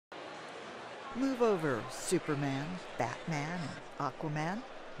Move over, Superman, Batman, and Aquaman.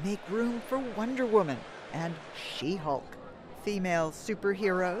 Make room for Wonder Woman and She-Hulk. Female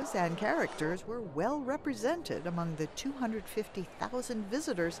superheroes and characters were well represented among the 250,000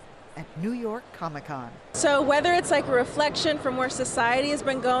 visitors at New York Comicon. So whether it's like a reflection from where society has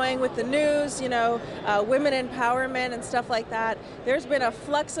been going with the news, women empowerment and stuff like that, there's been a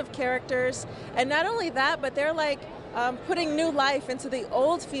flux of characters. And not only that, but they're like putting new life into the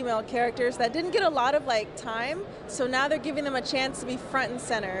old female characters that didn't get a lot of time. So now they're giving them a chance to be front and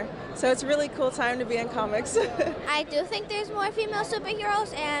center. So it's a really cool time to be in comics. I do think there's more female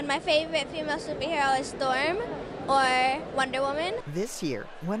superheroes, and my favorite female superhero is Storm or Wonder Woman. This year,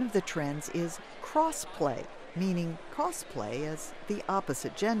 one of the trends is crossplay, meaning cosplay as the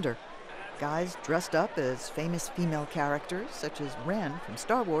opposite gender. Guys dressed up as famous female characters, such as Ren from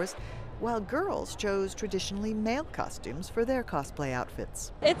Star Wars, while girls chose traditionally male costumes for their cosplay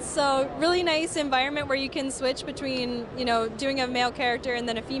outfits. It's a really nice environment where you can switch between, doing a male character and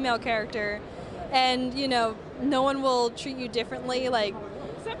then a female character. And, no one will treat you differently.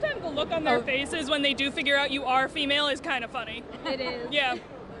 Sometimes the look on their faces when they do figure out you are female is kind of funny. It is. Yeah,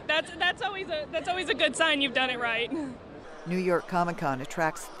 that's always a good sign you've done it right. New York Comic-Con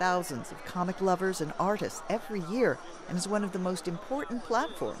attracts thousands of comic lovers and artists every year and is one of the most important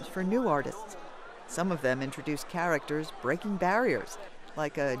platforms for new artists. Some of them introduce characters breaking barriers,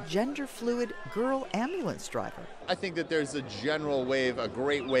 like a gender-fluid girl ambulance driver. I think that there's a general wave, a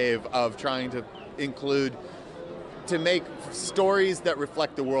great wave of trying to make stories that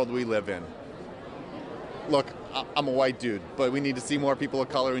reflect the world we live in. Look, I'm a white dude, but we need to see more people of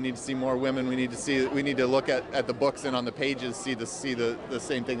color. We need to see more women. We need to look at the books and on the pages see the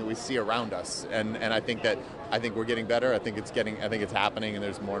same thing that we see around us. And I think we're getting better. I think it's happening, and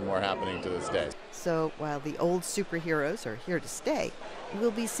there's more and more happening to this day. So while the old superheroes are here to stay,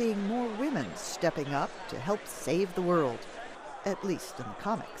 we'll be seeing more women stepping up to help save the world, at least in the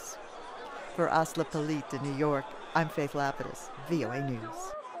comics. For Asla Palit in New York, I'm Faith Lapidus, VOA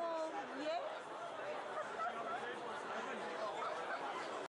News.